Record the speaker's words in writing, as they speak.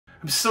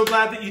I'm so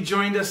glad that you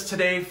joined us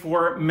today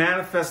for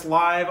Manifest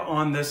Live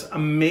on this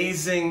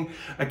amazing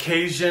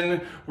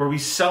occasion where we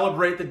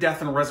celebrate the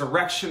death and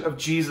resurrection of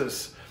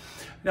Jesus.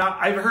 Now,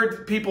 I've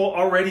heard people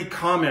already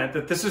comment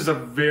that this is a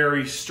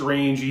very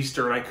strange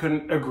Easter, and I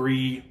couldn't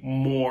agree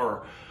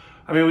more.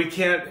 I mean, we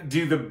can't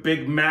do the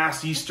big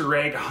mass Easter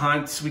egg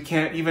hunts. We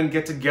can't even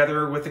get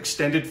together with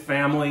extended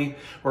family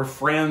or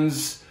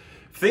friends.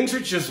 Things are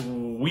just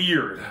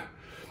weird.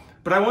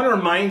 But I want to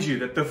remind you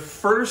that the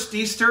first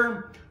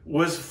Easter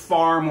was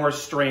far more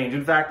strange.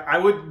 In fact, I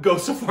would go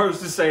so far as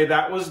to say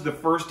that was the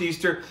first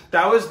Easter.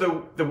 That was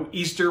the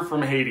Easter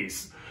from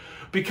Hades.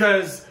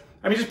 Because,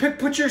 I mean, just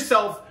put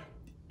yourself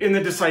in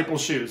the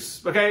disciples'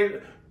 shoes, okay?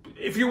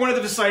 If you're one of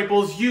the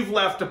disciples, you've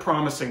left a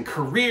promising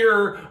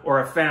career or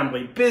a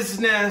family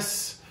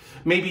business.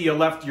 Maybe you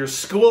left your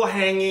school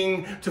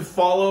hanging to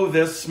follow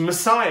this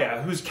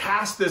Messiah who's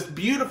cast this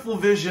beautiful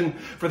vision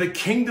for the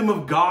kingdom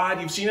of God.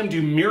 You've seen him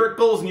do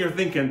miracles and you're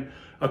thinking,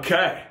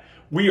 okay,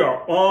 we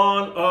are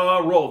on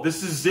a roll.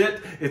 This is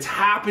it. It's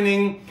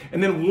happening.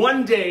 And then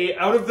one day,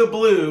 out of the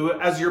blue,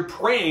 as you're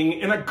praying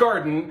in a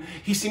garden,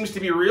 he seems to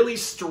be really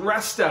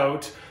stressed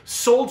out.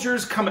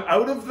 Soldiers come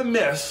out of the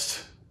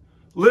mist,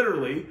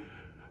 literally,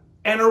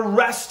 and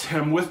arrest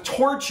him with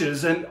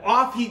torches. And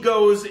off he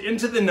goes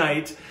into the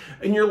night.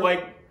 And you're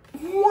like,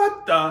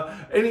 what the?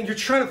 And you're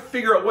trying to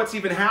figure out what's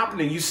even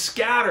happening. You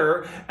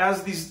scatter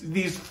as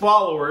these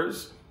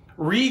followers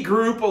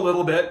regroup a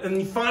little bit. And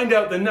you find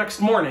out the next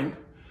morning,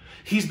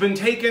 he's been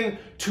taken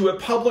to a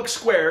public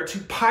square to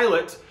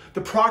Pilate,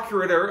 the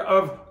procurator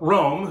of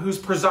Rome, who's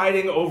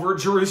presiding over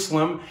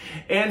Jerusalem,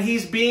 and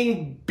he's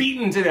being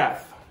beaten to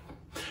death.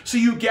 So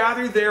you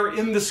gather there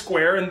in the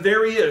square, and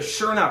there he is.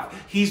 Sure enough,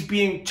 he's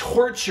being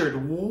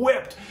tortured,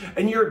 whipped,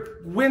 and you're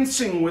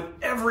wincing with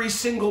every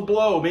single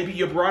blow. Maybe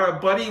you brought a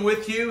buddy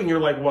with you, and you're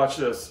like, watch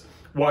this.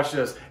 Watch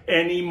this.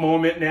 Any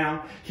moment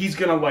now, he's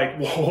going to like,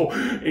 whoa,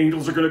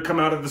 angels are going to come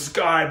out of the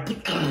sky,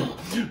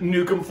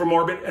 nuke him from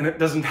orbit, and it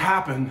doesn't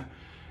happen.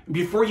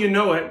 Before you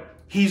know it,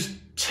 he's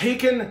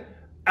taken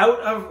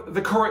out of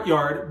the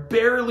courtyard,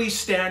 barely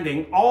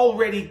standing,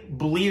 already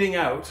bleeding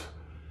out,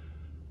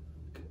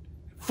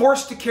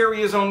 forced to carry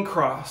his own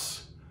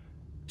cross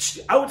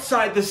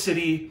outside the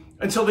city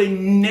until they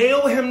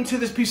nail him to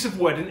this piece of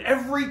wood. And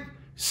every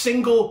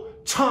single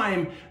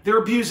time they're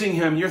abusing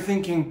him, you're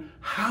thinking,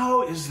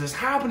 how is this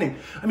happening?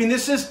 I mean,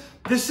 this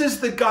is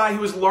the guy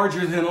who is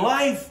larger than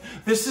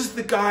life. This is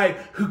the guy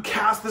who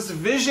cast this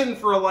vision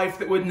for a life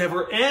that would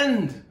never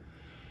end.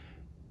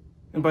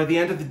 And by the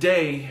end of the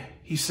day,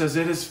 he says,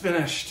 it is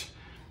finished,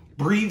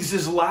 breathes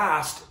his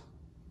last,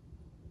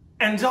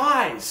 and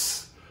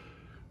dies.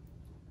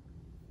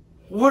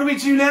 What do we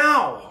do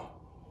now?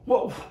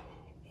 What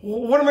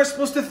am I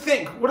supposed to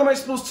think? What am I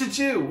supposed to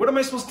do? What am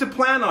I supposed to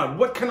plan on?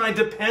 What can I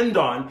depend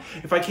on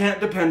if I can't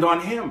depend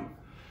on him?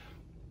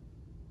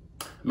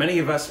 Many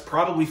of us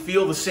probably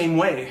feel the same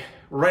way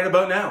right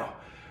about now.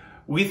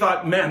 We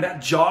thought, man,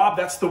 that job,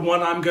 that's the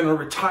one I'm going to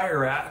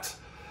retire at.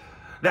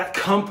 That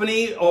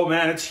company, oh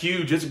man, it's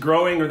huge, it's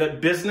growing. Or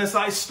that business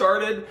I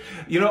started,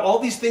 you know, all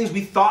these things we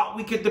thought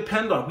we could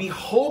depend on. We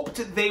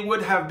hoped they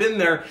would have been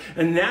there,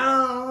 and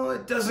now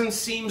it doesn't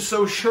seem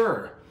so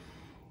sure.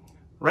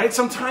 Right?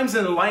 Sometimes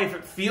in life,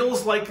 it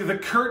feels like the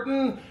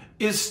curtain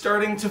is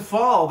starting to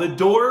fall. The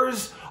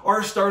doors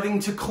are starting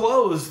to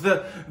close.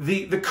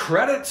 The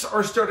credits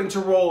are starting to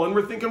roll, and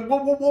we're thinking, whoa,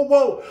 whoa, whoa,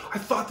 whoa. I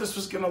thought this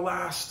was going to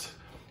last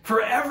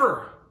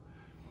forever.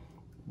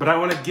 But I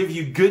want to give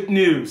you good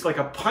news, like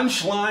a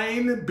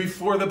punchline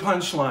before the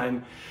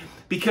punchline.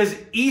 Because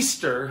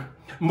Easter,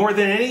 more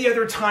than any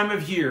other time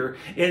of year,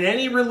 in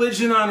any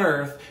religion on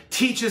earth,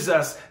 teaches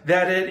us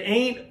that it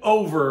ain't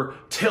over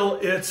till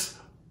it's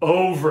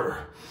over.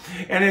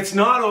 And it's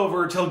not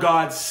over till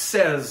God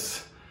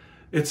says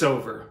it's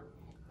over.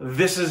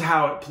 This is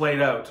how it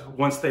played out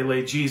once they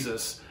laid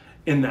Jesus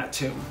in that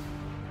tomb.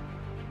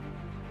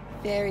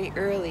 Very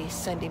early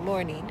Sunday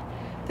morning,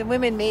 the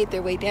women made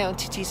their way down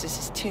to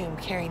Jesus' tomb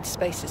carrying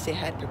spices they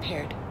had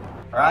prepared.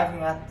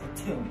 Arriving at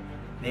the tomb,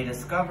 they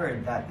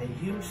discovered that the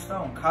huge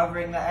stone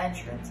covering the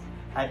entrance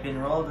had been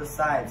rolled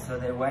aside, so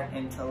they went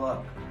in to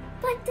look.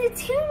 But the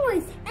tomb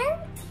was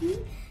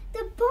empty.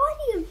 The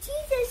body of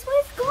Jesus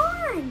was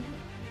gone.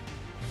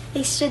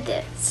 They stood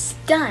there,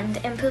 stunned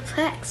and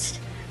perplexed.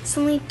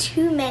 Suddenly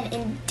 2 men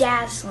in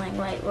dazzling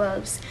white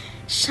robes,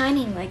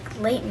 shining like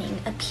lightning,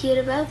 appeared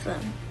above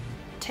them.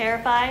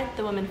 Terrified,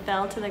 the women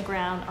fell to the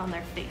ground on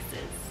their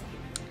faces.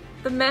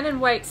 The men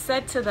in white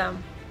said to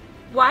them,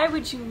 "Why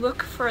would you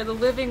look for the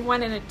living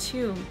one in a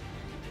tomb?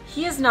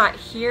 He is not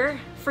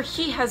here, for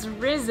he has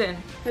risen."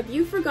 Have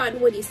you forgotten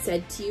what he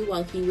said to you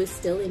while he was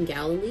still in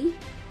Galilee?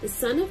 The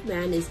Son of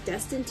Man is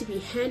destined to be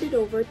handed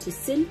over to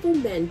sinful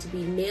men to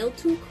be nailed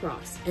to a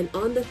cross, and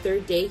on the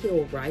 3rd day he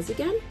will rise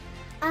again?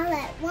 All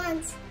at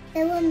once,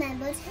 they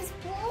remembered his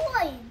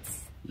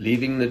words.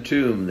 Leaving the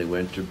tomb, they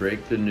went to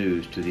break the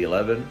news to the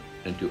 11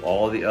 and to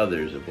all the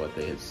others of what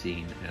they had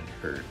seen and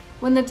heard.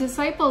 When the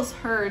disciples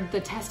heard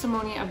the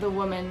testimony of the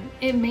woman,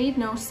 it made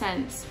no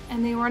sense,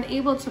 and they were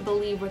unable to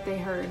believe what they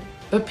heard.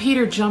 But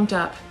Peter jumped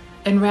up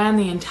and ran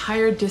the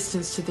entire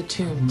distance to the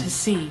tomb to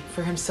see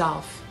for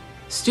himself.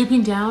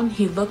 Stooping down,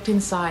 he looked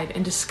inside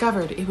and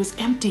discovered it was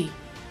empty.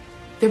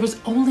 There was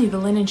only the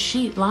linen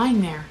sheet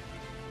lying there.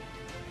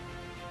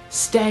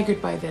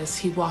 Staggered by this,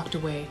 he walked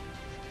away,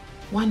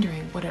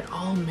 wondering what it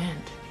all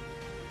meant.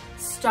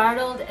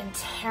 Startled and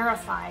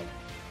terrified,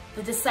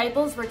 the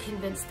disciples were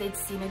convinced they'd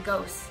seen a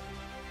ghost.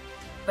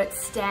 But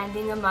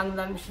standing among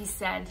them, he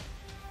said,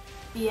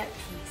 "Be at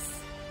peace.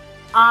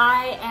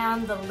 I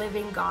am the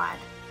living God.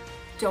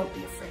 Don't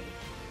be afraid."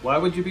 Why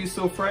would you be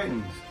so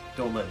frightened?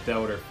 Don't let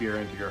doubt or fear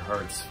into your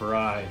hearts, for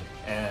I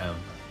am.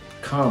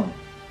 Come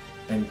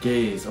and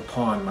gaze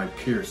upon my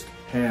pierced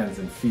hands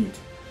and feet.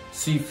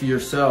 See for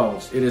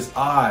yourselves, it is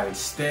I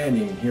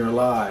standing here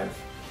alive.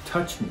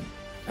 Touch me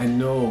and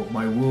know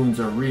my wounds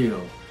are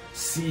real.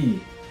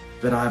 See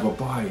that I have a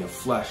body of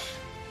flesh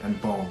and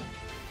bone.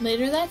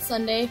 Later that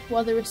Sunday,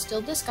 while they were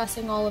still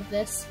discussing all of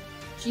this,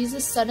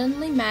 Jesus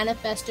suddenly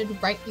manifested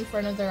right in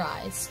front of their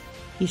eyes.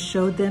 He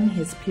showed them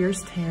his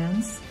pierced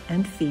hands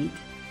and feet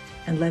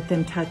and let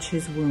them touch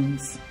his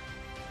wounds.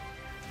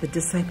 The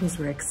disciples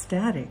were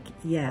ecstatic,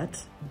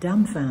 yet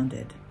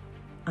dumbfounded,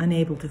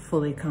 unable to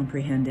fully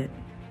comprehend it.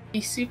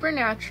 He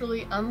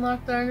supernaturally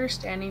unlocked their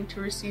understanding to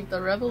receive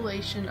the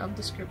revelation of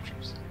the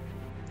scriptures.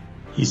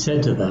 He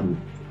said to them,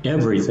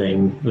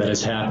 "Everything that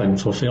has happened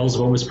fulfills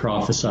what was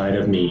prophesied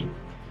of me.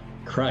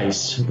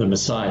 Christ, the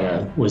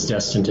Messiah, was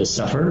destined to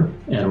suffer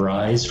and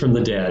rise from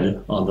the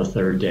dead on the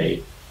third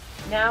day."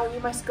 Now you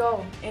must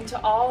go into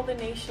all the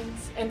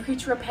nations and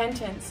preach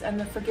repentance and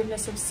the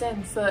forgiveness of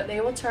sins so that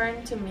they will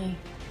turn to me.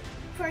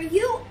 For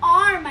you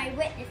are my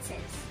witnesses,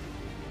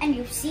 and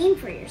you've seen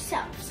for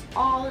yourselves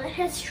all that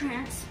has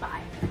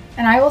transpired.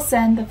 And I will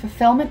send the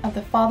fulfillment of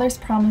the Father's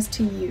promise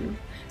to you.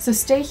 So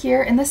stay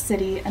here in the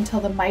city until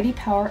the mighty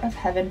power of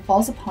heaven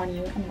falls upon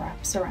you and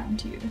wraps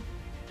around you.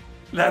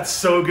 That's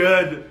so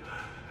good.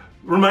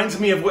 Reminds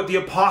me of what the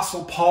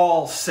Apostle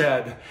Paul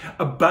said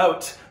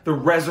about the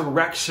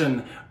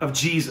resurrection of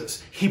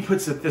Jesus. He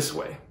puts it this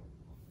way: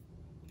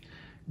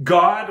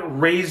 God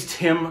raised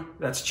him,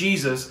 that's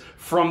Jesus,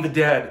 from the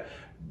dead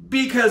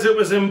because it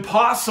was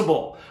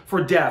impossible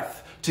for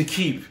death to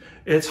keep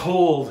its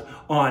hold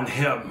on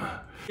him.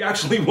 He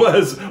actually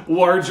was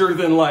larger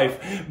than life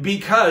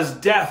because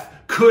death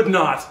could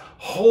not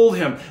hold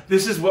him.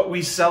 This is what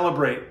we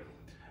celebrate.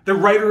 The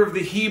writer of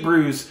the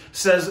Hebrews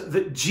says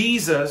that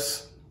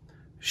Jesus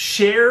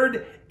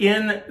shared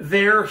in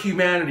their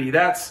humanity,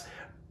 that's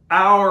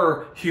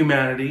our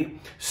humanity,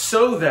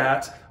 so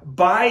that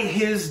by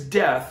his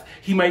death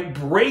he might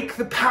break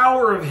the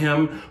power of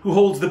him who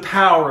holds the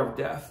power of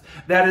death,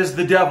 that is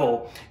the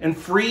devil, and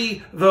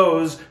free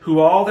those who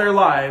all their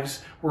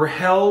lives were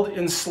held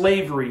in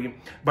slavery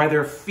by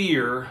their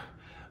fear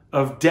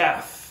of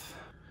death.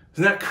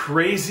 Isn't that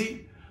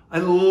crazy? I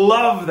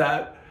love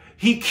that.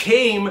 He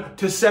came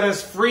to set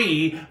us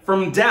free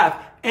from death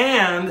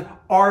and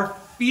our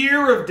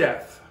fear of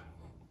death,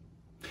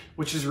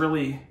 which is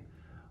really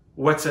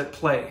what's at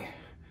play.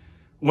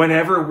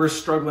 Whenever we're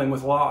struggling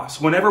with loss,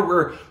 whenever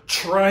we're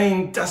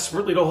trying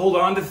desperately to hold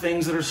on to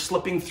things that are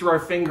slipping through our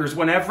fingers,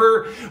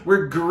 whenever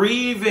we're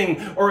grieving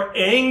or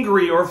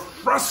angry or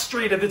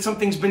frustrated that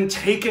something's been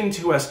taken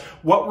to us,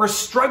 what we're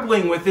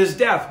struggling with is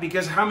death.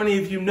 Because how many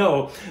of you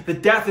know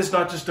that death is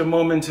not just a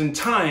moment in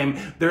time?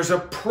 There's a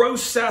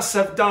process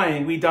of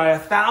dying. We die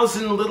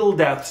 1,000 little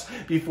deaths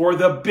before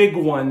the big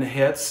one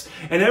hits.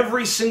 And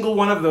every single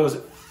one of those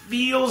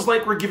feels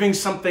like we're giving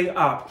something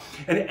up.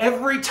 And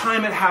every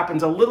time it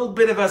happens, a little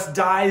bit of us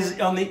dies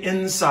on the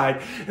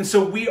inside. And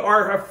so we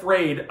are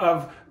afraid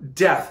of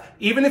death.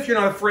 Even if you're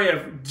not afraid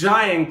of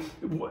dying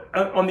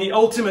on the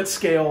ultimate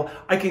scale,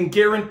 I can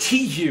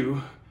guarantee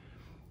you,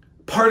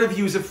 part of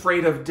you is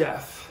afraid of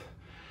death.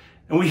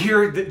 And we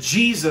hear that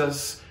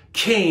Jesus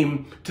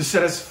came to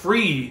set us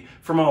free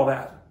from all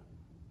that.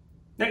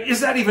 Now, is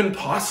that even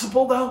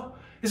possible, though?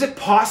 Is it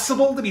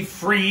possible to be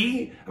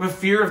free of a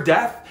fear of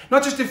death?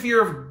 Not just a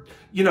fear of,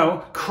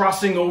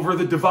 crossing over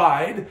the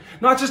divide.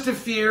 Not just a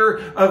fear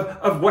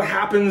of what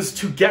happens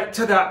to get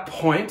to that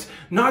point.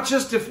 Not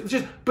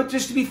but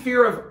just to be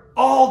fear of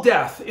all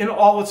death in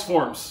all its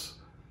forms.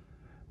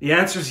 The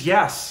answer is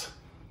yes.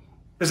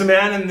 There's a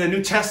man in the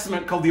New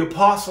Testament called the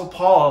Apostle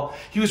Paul.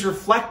 He was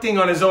reflecting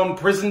on his own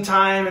prison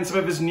time and some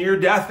of his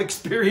near-death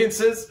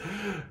experiences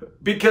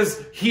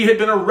because he had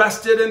been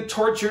arrested and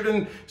tortured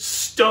and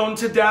stoned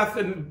to death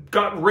and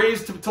got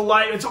raised to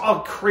life. It's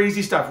all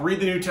crazy stuff. Read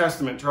the New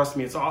Testament. Trust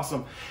me, it's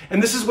awesome.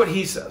 And this is what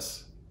he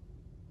says.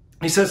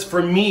 He says,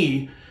 "For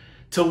me,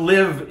 to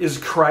live is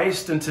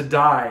Christ and to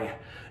die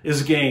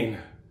is gain."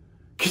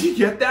 Can you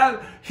get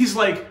that? He's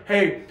like,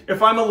 hey,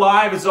 if I'm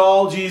alive, it's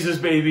all Jesus,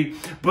 baby.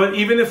 But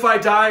even if I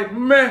die,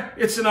 meh,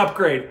 it's an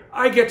upgrade.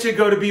 I get to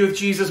go to be with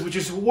Jesus, which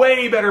is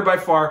way better by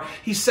far.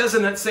 He says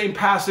in that same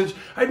passage,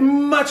 I'd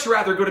much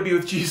rather go to be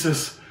with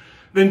Jesus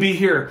than be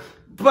here.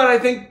 But I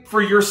think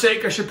for your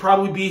sake, I should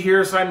probably be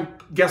here, so I'm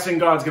guessing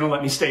God's going to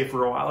let me stay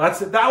for a while.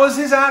 That was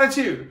his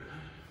attitude.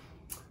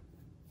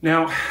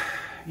 Now,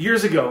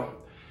 years ago,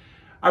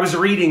 I was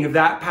reading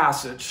that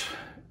passage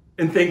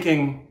and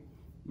thinking,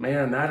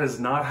 man, that is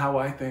not how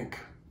I think.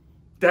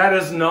 That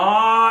is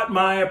not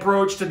my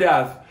approach to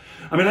death.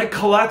 I mean, I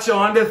clutch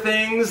onto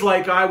things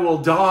like I will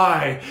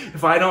die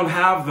if I don't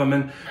have them.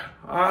 And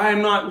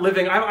I'm not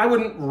living, I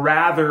wouldn't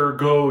rather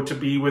go to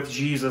be with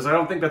Jesus. I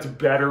don't think that's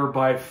better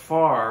by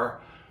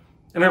far.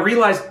 And I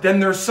realized then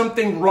there's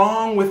something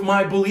wrong with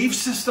my belief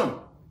system.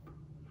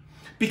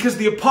 Because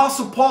the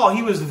Apostle Paul,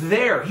 he was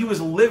there. He was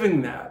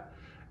living that.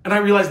 And I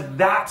realized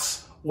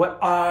that's what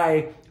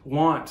I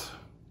want.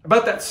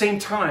 About that same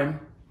time,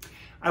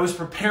 I was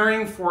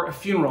preparing for a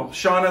funeral.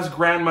 Shauna's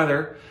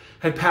grandmother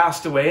had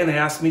passed away, and they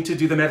asked me to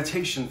do the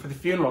meditation for the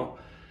funeral.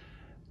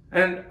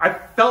 And I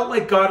felt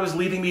like God was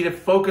leading me to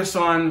focus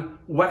on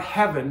what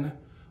heaven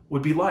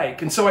would be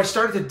like. And so I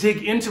started to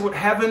dig into what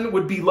heaven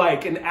would be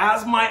like. And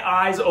as my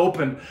eyes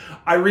opened,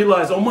 I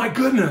realized, oh my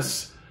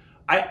goodness,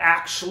 I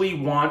actually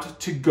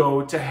want to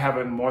go to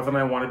heaven more than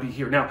I want to be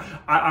here. Now,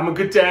 I'm a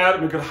good dad,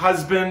 I'm a good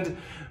husband,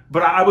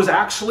 but I was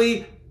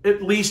actually,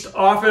 at least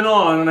off and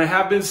on, and I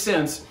have been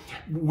since,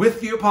 with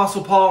the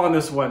Apostle Paul on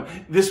this one.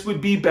 This would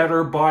be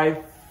better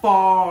by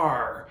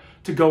far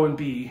to go and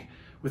be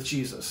with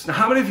Jesus. Now,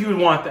 how many of you would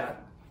want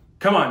that?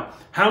 Come on.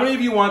 How many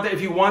of you want that?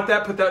 If you want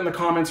that, put that in the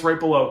comments right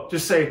below.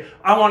 Just say,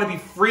 I want to be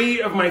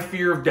free of my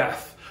fear of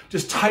death.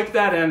 Just type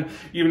that in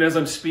even as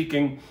I'm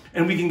speaking,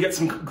 and we can get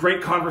some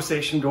great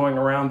conversation going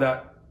around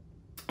that.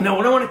 Now,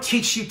 what I want to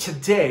teach you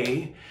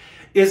today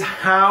is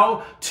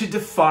how to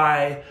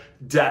defy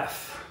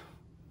death.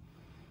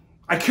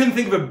 I couldn't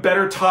think of a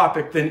better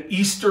topic than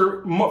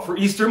for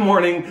Easter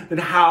morning than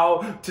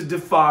how to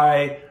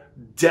defy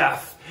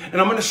death. And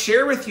I'm going to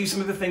share with you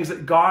some of the things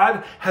that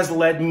God has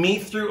led me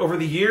through over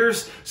the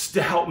years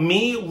to help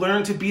me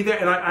learn to be there.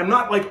 And I'm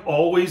not like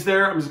always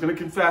there, I'm just going to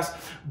confess.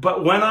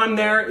 But when I'm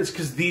there, it's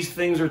because these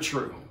things are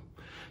true.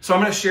 So I'm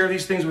going to share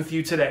these things with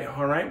you today,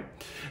 all right?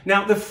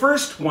 Now, the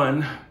first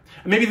one,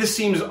 maybe this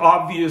seems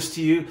obvious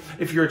to you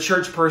if you're a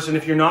church person.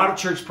 If you're not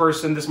a church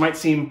person, this might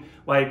seem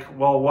like,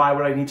 well, why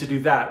would I need to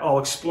do that? I'll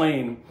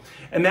explain.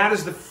 And that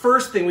is the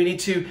first thing. We need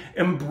to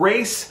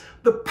embrace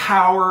the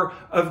power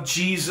of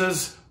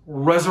Jesus'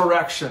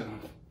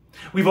 resurrection.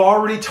 We've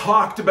already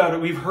talked about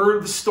it. We've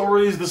heard the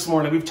stories this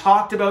morning. We've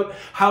talked about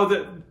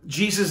how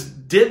Jesus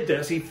did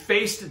this. He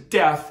faced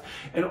death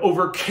and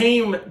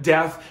overcame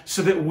death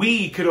so that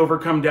we could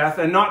overcome death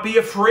and not be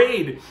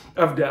afraid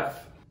of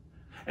death.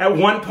 At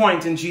one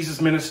point in Jesus'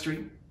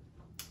 ministry,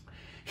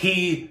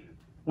 he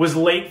was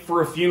late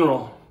for a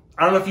funeral.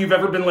 I don't know if you've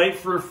ever been late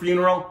for a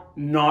funeral.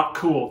 Not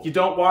cool. You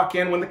don't walk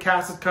in when the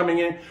cast is coming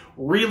in.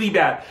 Really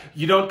bad.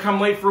 You don't come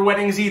late for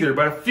weddings either.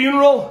 But a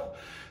funeral,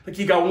 like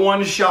you got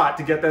one shot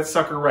to get that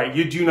sucker right.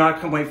 You do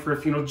not come late for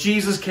a funeral.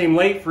 Jesus came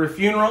late for a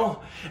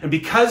funeral. And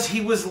because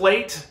he was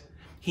late,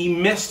 he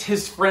missed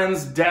his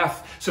friend's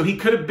death. So he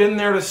could have been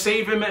there to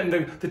save him. And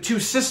the two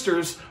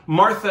sisters,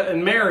 Martha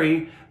and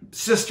Mary,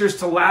 sisters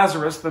to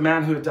Lazarus, the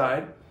man who had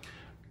died,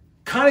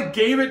 kind of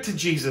gave it to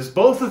Jesus.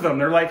 Both of them.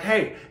 They're like,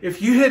 hey,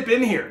 if you had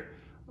been here,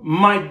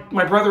 my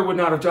brother would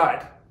not have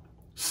died.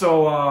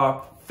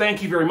 So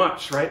thank you very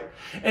much, right?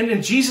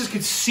 And Jesus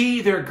could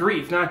see their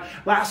grief. Now,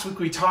 last week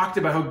we talked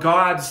about how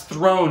God's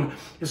throne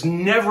is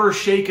never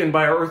shaken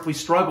by our earthly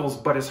struggles,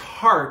 but his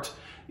heart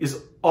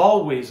is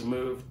always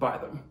moved by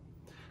them.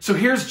 So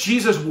here's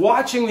Jesus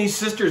watching these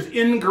sisters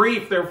in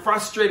grief. They're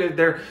frustrated.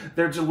 They're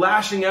just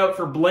lashing out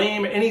for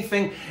blame,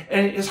 anything.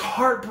 And his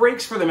heart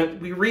breaks for them. And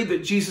we read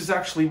that Jesus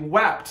actually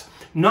wept,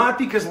 not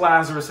because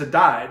Lazarus had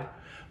died,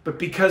 but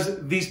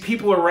because these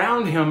people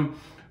around him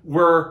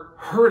were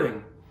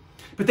hurting.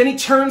 But then he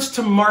turns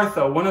to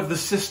Martha, one of the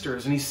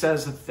sisters, and he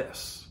says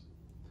this: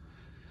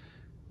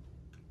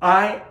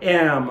 I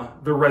am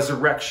the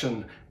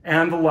resurrection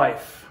and the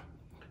life.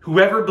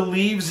 Whoever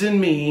believes in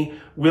me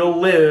will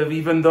live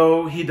even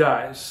though he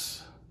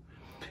dies.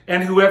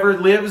 And whoever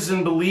lives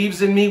and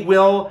believes in me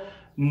will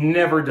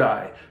never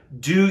die.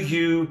 Do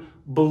you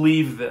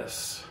believe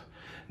this?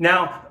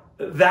 Now,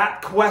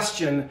 that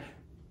question,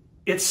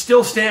 it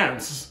still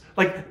stands.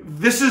 Like,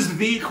 this is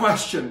the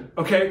question,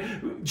 okay?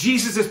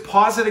 Jesus is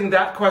positing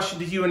that question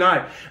to you and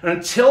I. And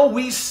until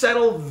we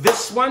settle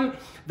this one,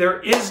 there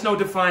is no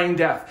defying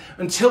death.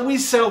 Until we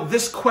settle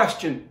this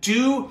question,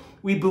 do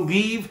we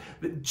believe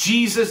that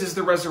Jesus is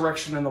the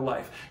resurrection and the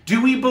life?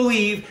 Do we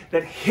believe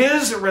that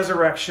his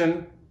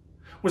resurrection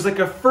was like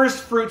a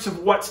first fruits of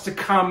what's to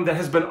come that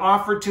has been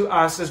offered to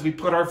us as we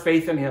put our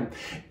faith in him?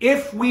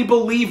 If we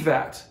believe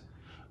that,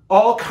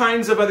 all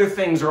kinds of other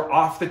things are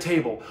off the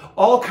table.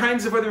 All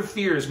kinds of other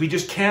fears we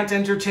just can't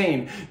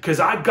entertain because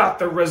I've got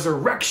the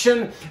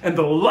resurrection and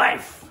the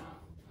life.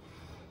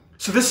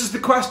 So this is the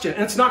question,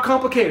 and it's not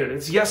complicated.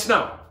 It's yes,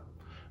 no.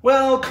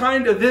 Well,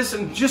 kind of this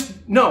and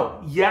just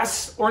no.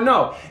 Yes or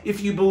no.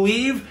 If you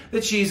believe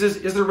that Jesus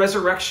is the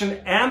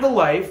resurrection and the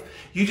life,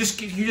 you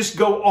just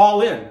go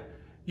all in.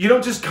 You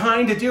don't just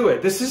kind of do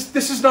it. This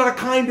is not a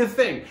kind of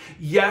thing.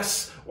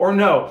 Yes or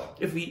no.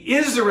 If he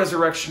is the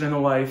resurrection and the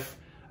life,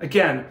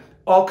 again,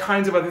 all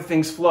kinds of other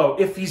things flow.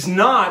 If he's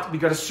not, we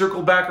got to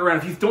circle back around.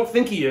 If you don't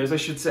think he is, I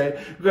should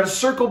say, we've got to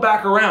circle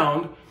back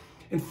around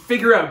and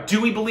figure out,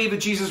 do we believe that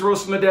Jesus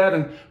rose from the dead,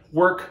 and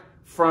work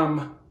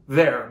from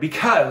there?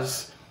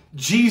 Because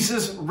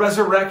Jesus'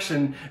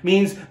 resurrection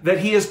means that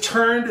he has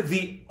turned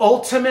the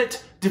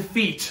ultimate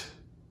defeat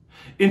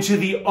into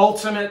the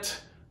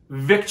ultimate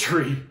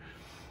victory.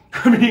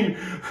 I mean,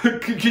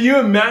 can you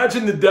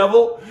imagine the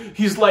devil?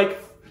 He's like,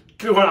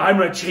 I'm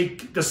going to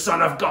take the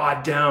Son of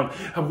God down.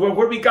 What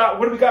do we got?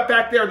 What do we got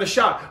back there in the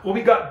shop? Well,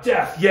 we got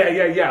death.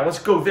 Yeah. Let's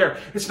go there.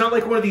 It's not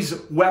like one of these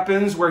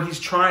weapons where he's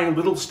trying a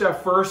little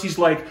step first. He's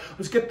like,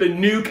 let's get the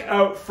nuke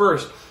out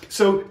first.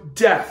 So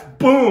death,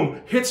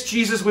 boom, hits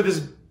Jesus with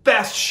his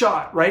best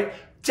shot, right?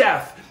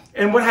 Death.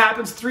 And what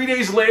happens 3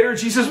 days later?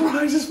 Jesus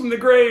rises from the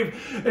grave,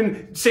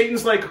 and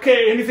Satan's like,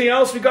 okay, anything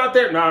else we got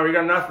there? No, we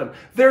got nothing.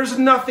 There's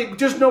nothing,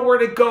 just nowhere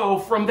to go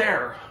from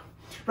there.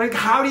 Right?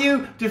 How do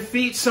you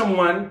defeat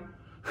someone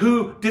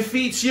who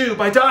defeats you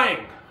by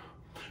dying?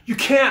 You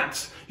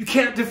can't. You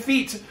can't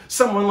defeat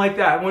someone like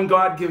that. When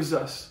God gives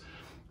us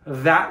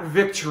that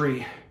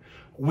victory,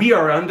 we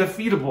are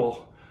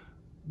undefeatable.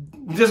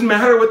 It doesn't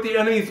matter what the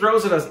enemy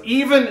throws at us.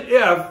 Even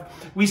if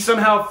we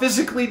somehow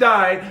physically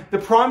die, the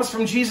promise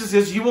from Jesus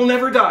is you will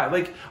never die.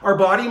 Like, our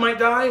body might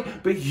die,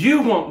 but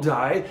you won't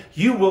die.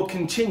 You will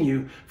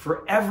continue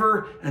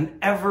forever and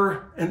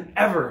ever and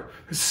ever.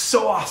 It's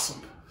so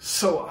awesome.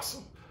 So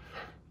awesome.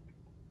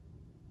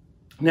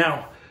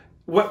 Now,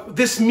 what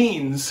this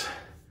means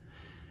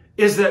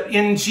is that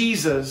in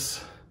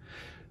Jesus,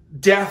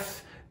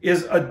 death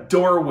is a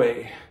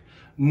doorway,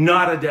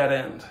 not a dead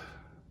end.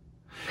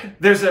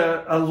 There's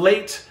a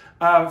late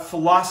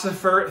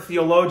philosopher,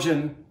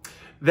 theologian,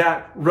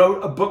 that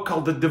wrote a book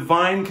called The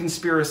Divine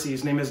Conspiracy.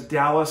 His name is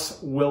Dallas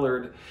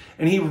Willard.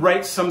 And he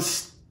writes some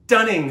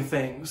stunning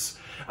things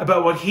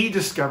about what he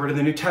discovered in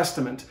the New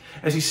Testament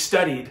as he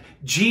studied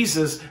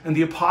Jesus and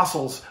the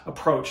apostles'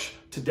 approach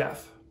to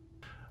death.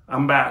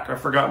 I'm back. I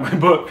forgot my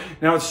book.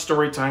 Now it's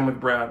story time with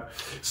Brad.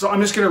 So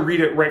I'm just going to read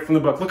it right from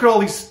the book. Look at all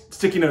these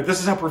sticky notes. This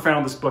is how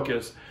profound this book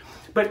is.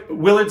 But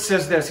Willard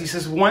says this. He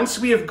says, once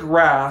we have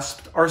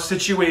grasped our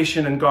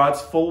situation in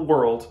God's full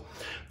world,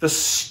 the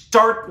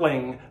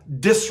startling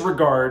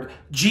disregard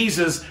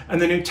Jesus and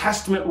the New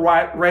Testament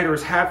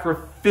writers had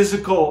for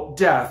physical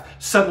death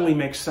suddenly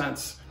makes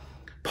sense.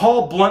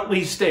 Paul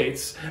bluntly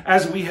states,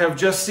 as we have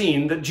just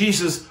seen, that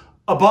Jesus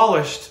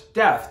abolished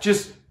death,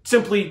 just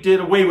simply did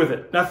away with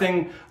it.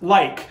 Nothing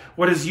like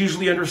what is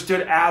usually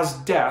understood as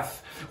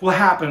death will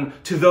happen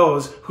to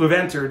those who have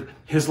entered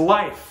his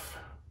life.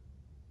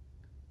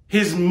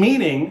 His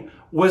meaning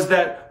was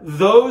that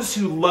those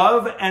who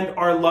love and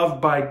are loved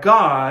by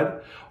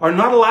God are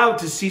not allowed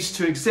to cease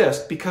to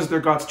exist because they're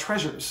God's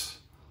treasures.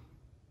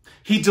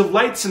 He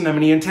delights in them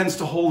and he intends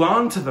to hold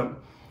on to them.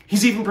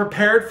 He's even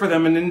prepared for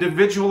them an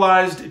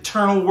individualized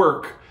eternal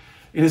work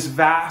in his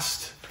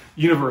vast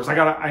universe.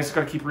 I just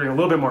gotta keep reading a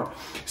little bit more.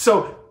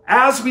 So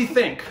as we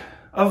think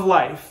of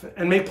life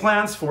and make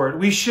plans for it,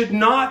 we should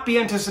not be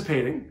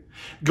anticipating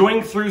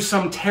going through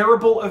some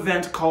terrible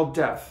event called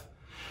death,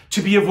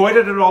 to be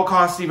avoided at all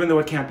costs, even though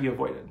it can't be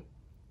avoided.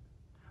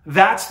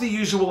 That's the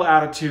usual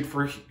attitude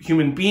for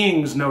human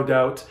beings, no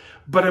doubt,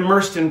 but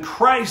immersed in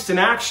Christ in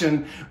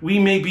action, we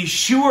may be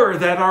sure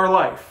that our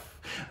life,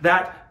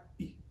 that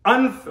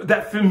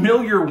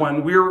familiar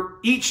one we're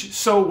each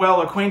so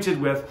well acquainted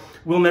with,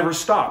 will never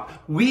stop.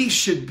 We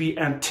should be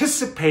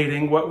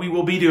anticipating what we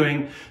will be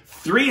doing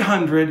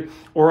 300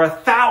 or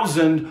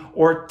 1,000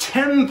 or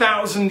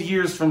 10,000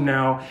 years from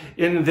now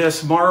in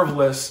this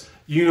marvelous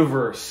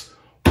universe.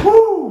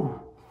 Woo!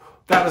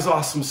 That is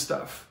awesome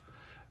stuff.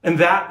 And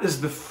that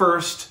is the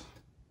first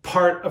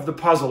part of the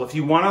puzzle. If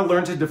you want to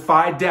learn to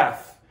defy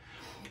death,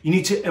 you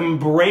need to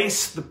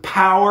embrace the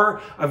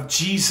power of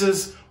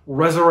Jesus'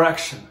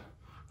 resurrection.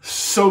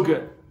 So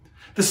good.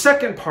 The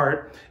second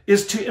part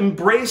is to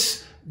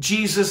embrace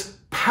Jesus'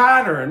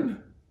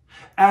 pattern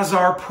as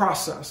our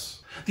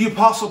process. The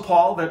Apostle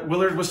Paul that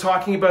Willard was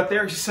talking about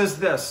there, he says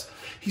this.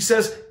 He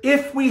says,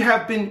 if we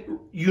have been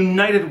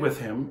united with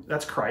him,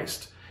 that's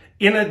Christ,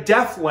 in a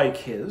death like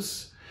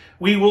his,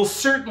 we will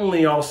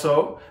certainly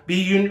also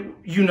be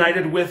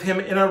united with him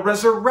in a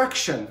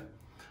resurrection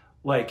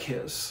like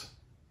his.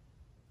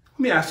 Let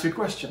me ask you a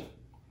question.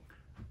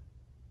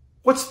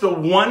 What's the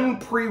one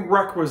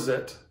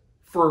prerequisite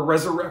for a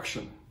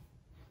resurrection?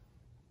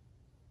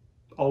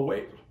 I'll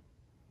wait.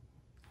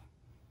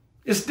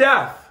 It's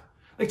death.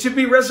 Like, to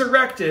be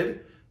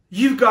resurrected,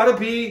 you've got to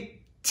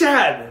be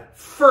dead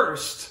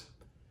first.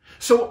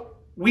 So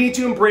we need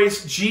to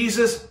embrace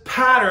Jesus'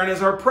 pattern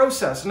as our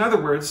process. In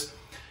other words,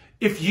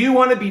 if you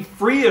want to be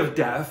free of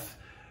death,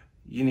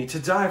 you need to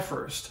die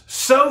first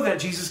so that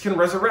Jesus can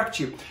resurrect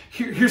you.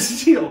 Here's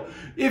the deal.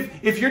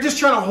 If you're just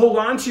trying to hold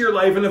on to your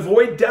life and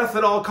avoid death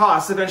at all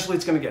costs, eventually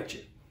it's going to get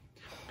you.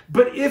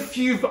 But if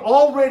you've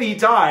already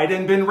died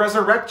and been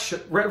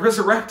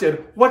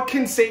resurrected, what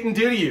can Satan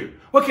do to you?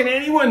 What can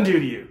anyone do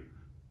to you?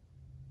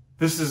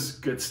 This is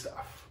good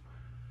stuff.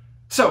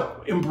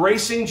 So,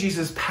 embracing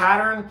Jesus'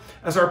 pattern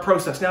as our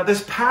process. Now,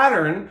 this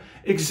pattern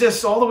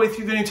exists all the way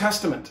through the New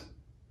Testament.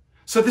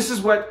 So this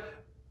is what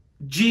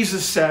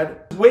Jesus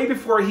said way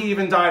before he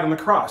even died on the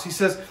cross. He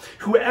says,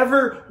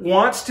 whoever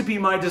wants to be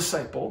my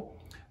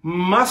disciple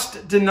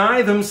must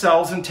deny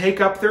themselves and take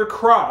up their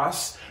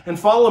cross and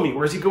follow me.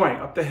 Where's he going?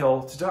 Up the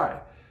hill to die.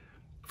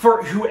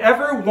 For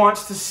whoever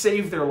wants to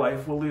save their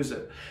life will lose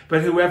it.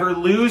 But whoever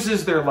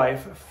loses their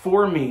life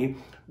for me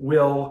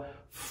will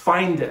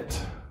find it.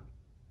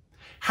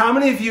 How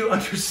many of you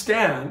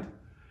understand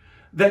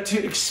that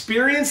to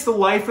experience the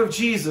life of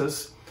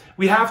Jesus,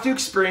 we have to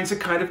experience a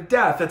kind of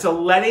death? That's a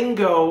letting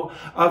go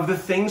of the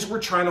things we're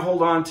trying to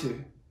hold on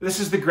to. This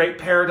is the great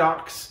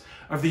paradox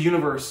of the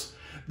universe.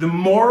 The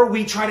more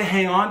we try to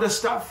hang on to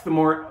stuff, the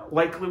more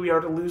likely we are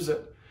to lose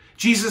it.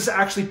 Jesus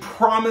actually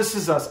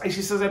promises us. He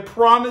says, I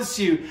promise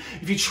you,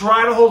 if you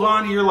try to hold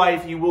on to your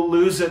life, you will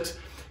lose it.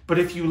 But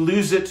if you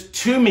lose it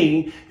to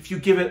me, if you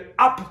give it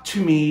up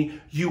to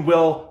me, you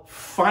will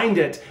find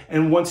it.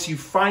 And once you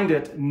find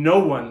it, no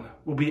one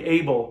will be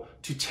able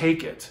to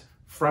take it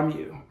from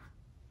you.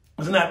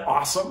 Isn't that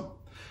awesome?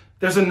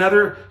 There's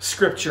another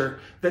scripture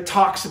that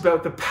talks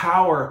about the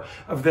power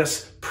of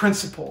this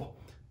principle.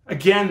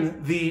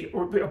 Again, the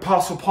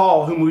Apostle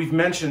Paul, whom we've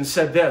mentioned,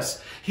 said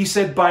this. He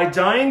said, by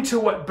dying to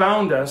what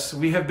bound us,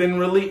 we have been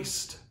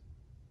released.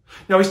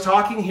 Now, he's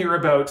talking here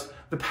about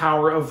the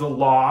power of the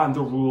law and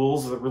the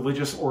rules of the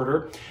religious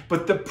order,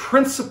 but the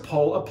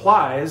principle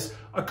applies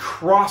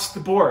across the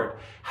board.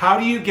 How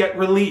do you get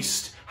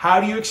released? How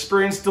do you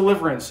experience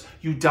deliverance?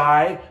 You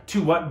die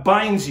to what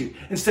binds you.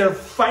 Instead of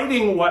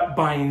fighting what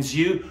binds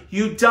you,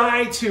 you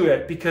die to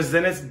it, because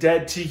then it's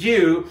dead to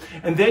you,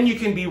 and then you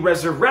can be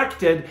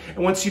resurrected.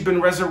 And once you've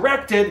been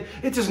resurrected,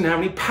 it doesn't have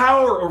any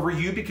power over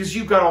you, because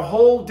you've got a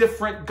whole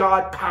different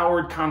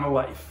God-powered kind of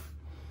life.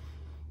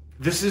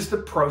 This is the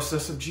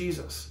process of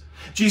Jesus.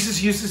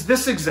 Jesus uses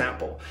this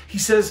example. He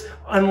says,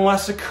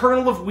 unless a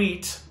kernel of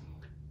wheat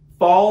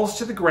falls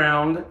to the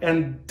ground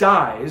and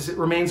dies, it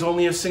remains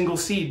only a single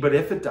seed. But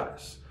if it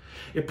dies,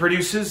 it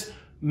produces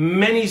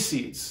many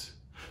seeds.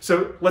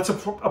 So let's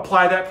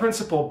apply that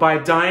principle. By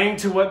dying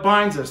to what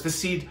binds us, the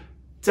seed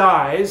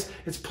dies,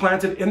 it's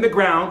planted in the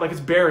ground like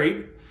it's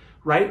buried,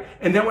 right?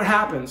 And then what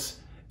happens?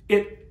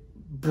 It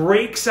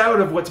breaks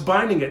out of what's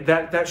binding it,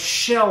 that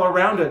shell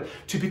around it,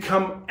 to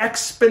become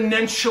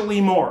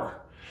exponentially more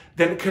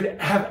than it could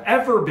have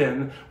ever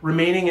been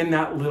remaining in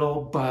that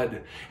little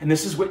bud. And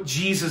this is what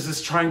Jesus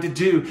is trying to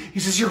do. He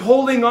says, you're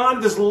holding on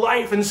to this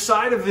life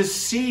inside of this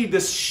seed,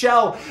 this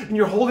shell, and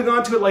you're holding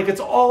on to it like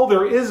it's all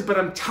there is. But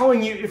I'm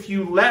telling you, if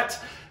you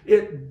let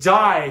it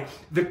die,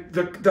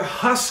 the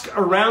husk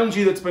around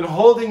you that's been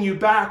holding you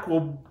back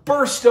will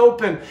burst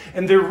open,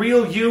 and the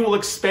real you will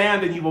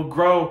expand, and you will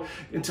grow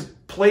into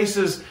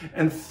places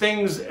and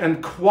things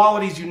and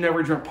qualities you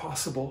never dreamt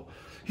possible.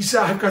 He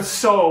said, I've got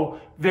so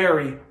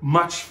very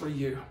much for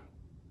you.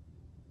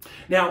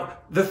 Now,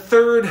 the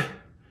third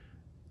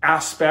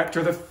aspect,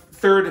 or the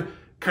third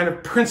kind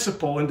of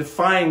principle in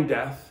defying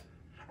death,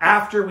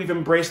 after we've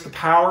embraced the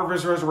power of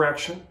his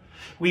resurrection,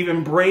 we've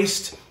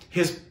embraced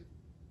his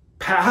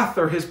path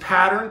or his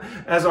pattern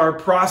as our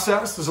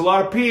process. There's a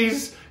lot of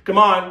P's. Come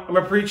on, I'm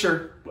a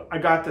preacher. I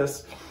got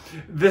this.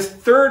 This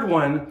third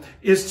one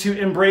is to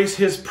embrace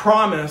his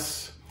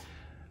promise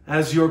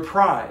as your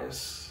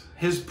prize.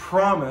 His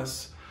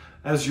promise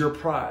as your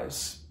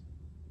prize.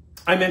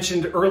 I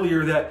mentioned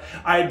earlier that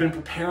I had been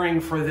preparing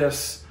for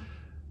this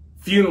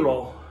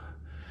funeral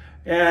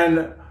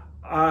and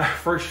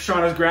for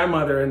Shauna's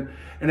grandmother.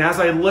 And as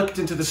I looked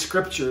into the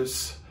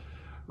scriptures,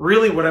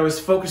 really what I was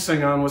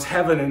focusing on was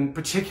heaven in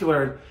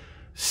particular.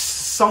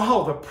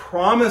 Saw the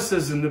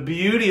promises and the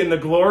beauty and the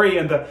glory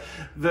and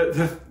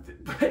the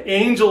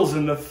angels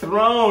and the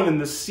throne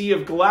and the sea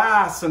of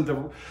glass and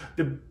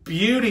the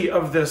beauty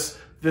of this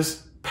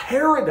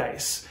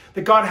paradise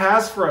that God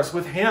has for us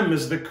with him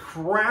is the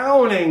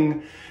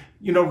crowning,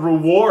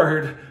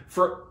 reward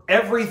for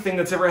everything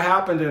that's ever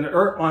happened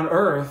on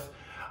earth.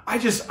 I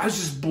was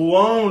just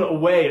blown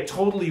away. It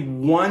totally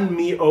won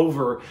me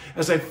over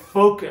as I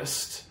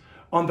focused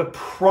on the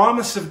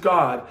promise of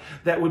God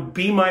that would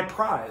be my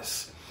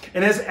prize.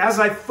 And as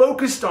I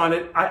focused on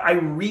it, I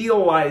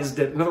realized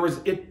it. In other words,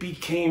 it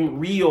became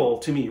real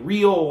to me,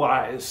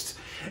 realized.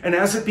 And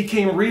as it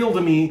became real to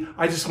me,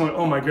 I just went,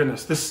 oh my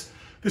goodness, this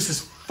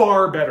is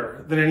far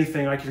better than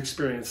anything I could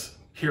experience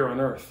here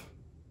on earth.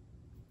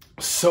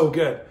 So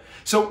good.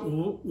 So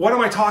what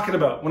am I talking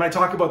about when I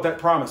talk about that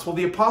promise? Well,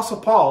 the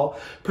Apostle Paul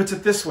puts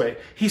it this way.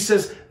 He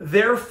says,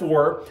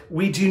 therefore,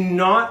 we do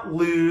not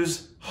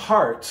lose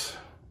heart.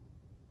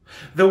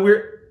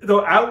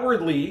 Though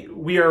outwardly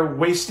we are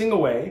wasting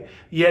away,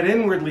 yet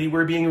inwardly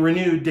we're being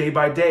renewed day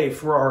by day,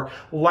 for our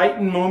light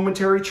and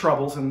momentary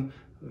troubles, and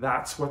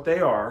that's what they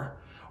are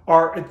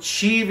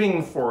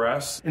achieving for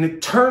us an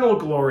eternal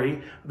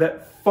glory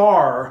that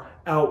far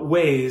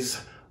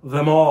outweighs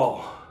them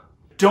all.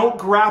 Don't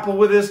grapple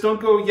with this. Don't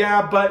go,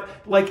 yeah, but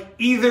like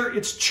either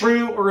it's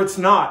true or it's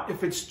not.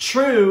 If it's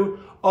true,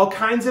 all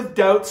kinds of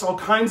doubts, all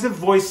kinds of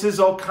voices,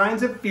 all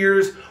kinds of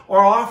fears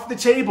are off the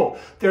table.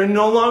 They're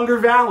no longer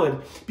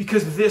valid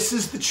because this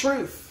is the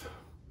truth.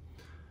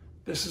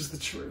 This is the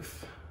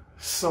truth.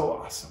 So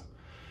awesome.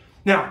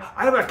 Now,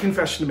 I have a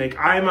confession to make.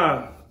 I'm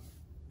a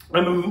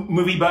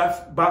movie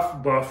buff.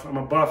 I'm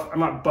a buff. I'm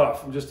not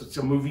buff. It's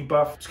a movie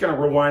buff. Just gonna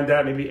rewind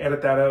that, maybe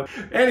edit that out.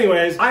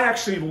 Anyways, I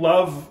actually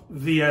love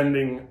the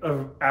ending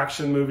of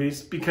action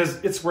movies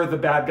because it's where the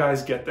bad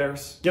guys get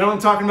theirs. You know what I'm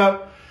talking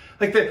about?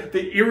 Like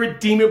the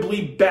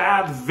irredeemably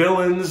bad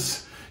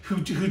villains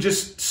who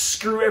just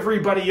screw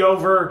everybody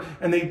over,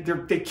 and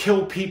they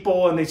kill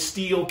people and they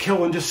steal,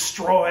 kill, and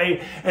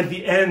destroy. And at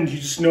the end, you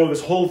just know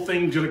this whole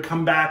thing's gonna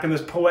come back and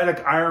this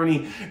poetic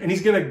irony, and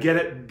he's gonna get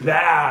it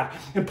bad.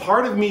 And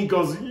part of me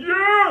goes,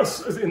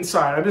 yes,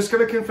 inside. I'm just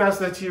gonna confess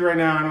that to you right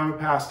now, and I'm a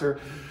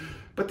pastor.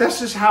 But that's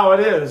just how it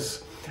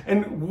is.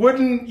 And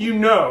wouldn't you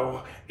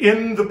know,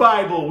 in the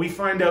Bible, we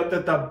find out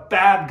that the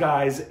bad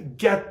guys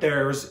get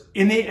theirs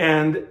in the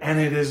end, and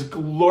it is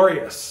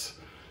glorious.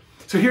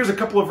 So here's a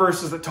couple of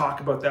verses that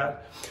talk about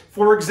that.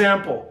 For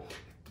example,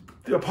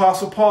 the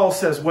Apostle Paul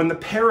says, when the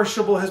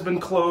perishable has been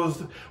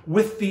clothed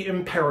with the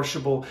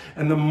imperishable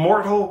and the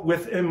mortal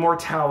with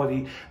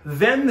immortality,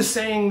 then the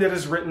saying that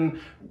is written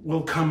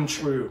will come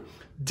true.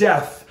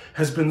 Death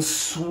has been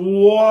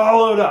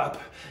swallowed up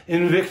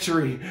in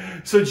victory.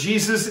 So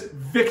Jesus'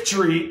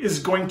 victory is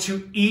going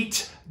to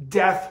eat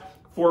death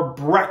for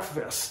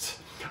breakfast.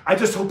 I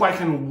just hope I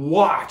can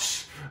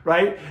watch,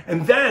 right?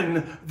 And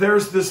then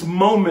there's this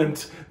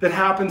moment that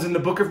happens in the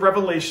book of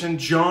Revelation.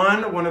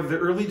 John, one of the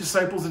early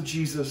disciples of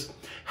Jesus,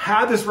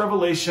 had this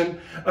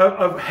revelation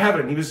of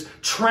heaven. He was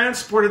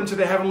transported into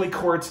the heavenly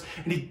courts,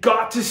 and he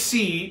got to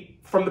see,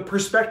 from the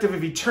perspective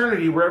of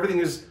eternity where everything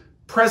is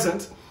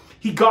present,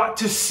 he got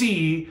to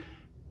see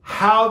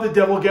how the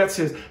devil gets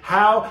his,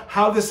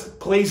 how this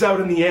plays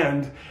out in the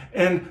end.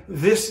 And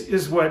this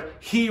is what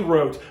he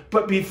wrote.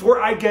 But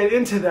before I get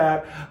into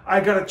that, I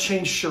got to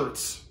change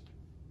shirts.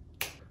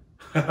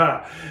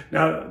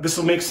 Now, this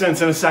will make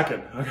sense in a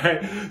second,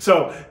 okay?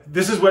 So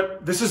this is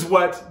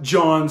what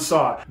John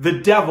saw. The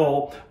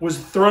devil was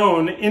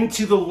thrown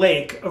into the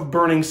lake of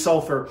burning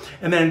sulfur,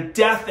 and then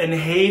death and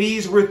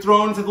Hades were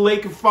thrown into the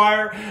lake of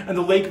fire, and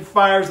the lake of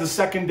fire is the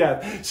second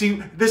death.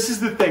 See, this is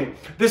the thing.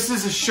 This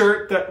is a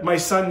shirt that my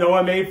son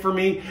Noah made for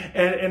me,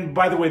 and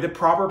by the way, the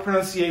proper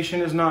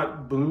pronunciation is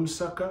not boom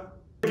sucka.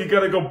 You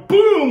gotta go,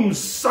 boom,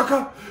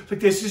 sucker.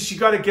 Like this, just, you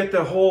gotta get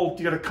the whole,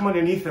 you gotta come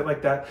underneath it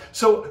like that.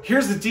 So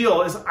here's the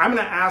deal, is I'm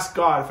gonna ask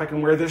God if I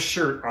can wear this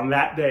shirt on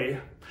that day.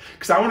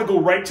 Because I want to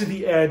go right to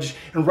the edge,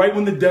 and right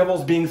when the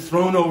devil's being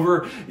thrown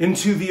over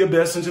into the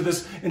abyss, into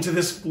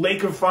this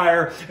lake of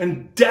fire,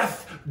 and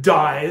death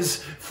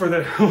dies for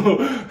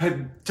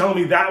the, tell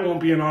me that won't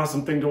be an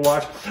awesome thing to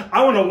watch.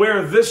 I want to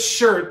wear this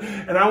shirt,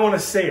 and I want to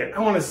say it. I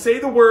want to say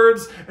the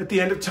words at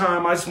the end of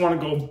time. I just want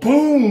to go,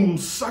 boom,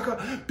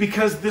 sucker,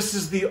 because this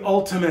is the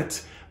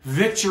ultimate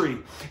victory.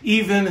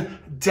 Even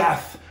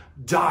death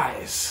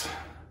dies.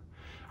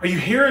 Are you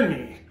hearing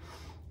me?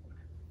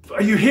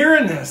 Are you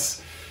hearing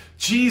this?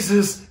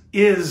 Jesus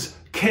is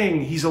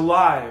King. He's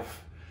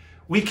alive.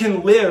 We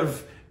can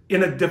live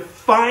in a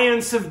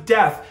defiance of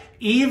death,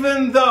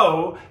 even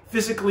though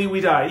physically we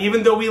die,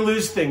 even though we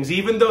lose things,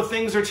 even though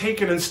things are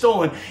taken and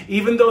stolen,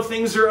 even though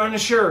things are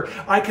unsure.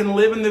 I can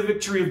live in the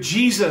victory of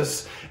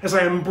Jesus as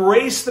I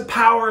embrace the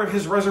power of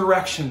his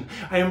resurrection.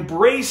 I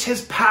embrace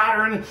his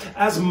pattern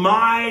as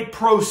my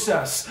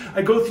process.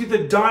 I go through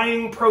the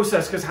dying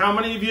process, because how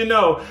many of you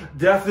know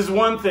death is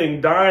one thing,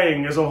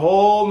 dying is a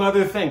whole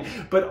nother thing.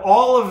 But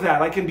all of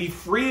that, I can be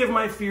free of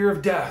my fear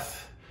of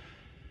death.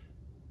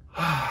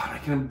 I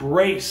can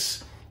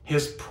embrace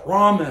his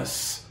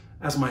promise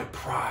as my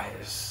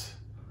prize.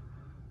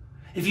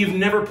 If you've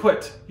never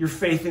put your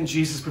faith in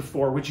Jesus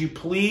before, would you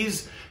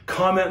please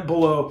comment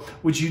below?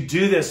 Would you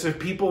do this? There are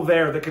people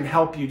there that can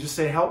help you. Just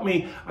say, help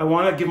me. I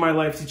want to give my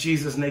life to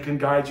Jesus, and they can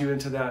guide you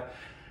into that.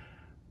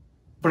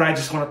 But I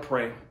just want to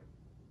pray.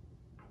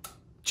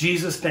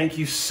 Jesus, thank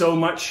you so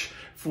much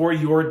for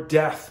your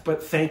death,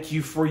 but thank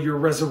you for your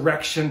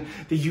resurrection,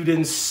 that you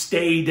didn't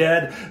stay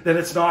dead, that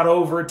it's not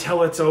over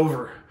till it's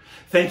over.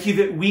 Thank you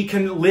that we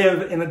can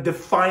live in a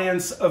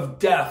defiance of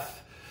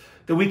death,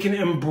 that we can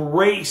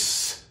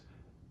embrace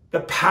the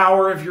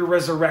power of your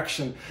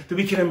resurrection, that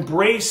we can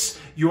embrace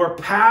your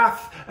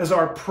path as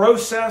our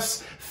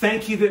process.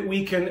 Thank you that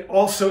we can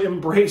also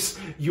embrace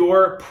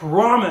your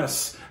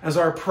promise as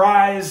our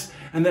prize,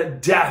 and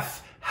that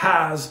death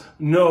has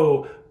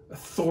no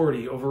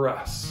authority over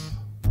us.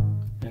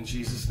 In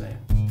Jesus' name,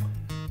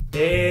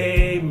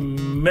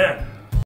 amen.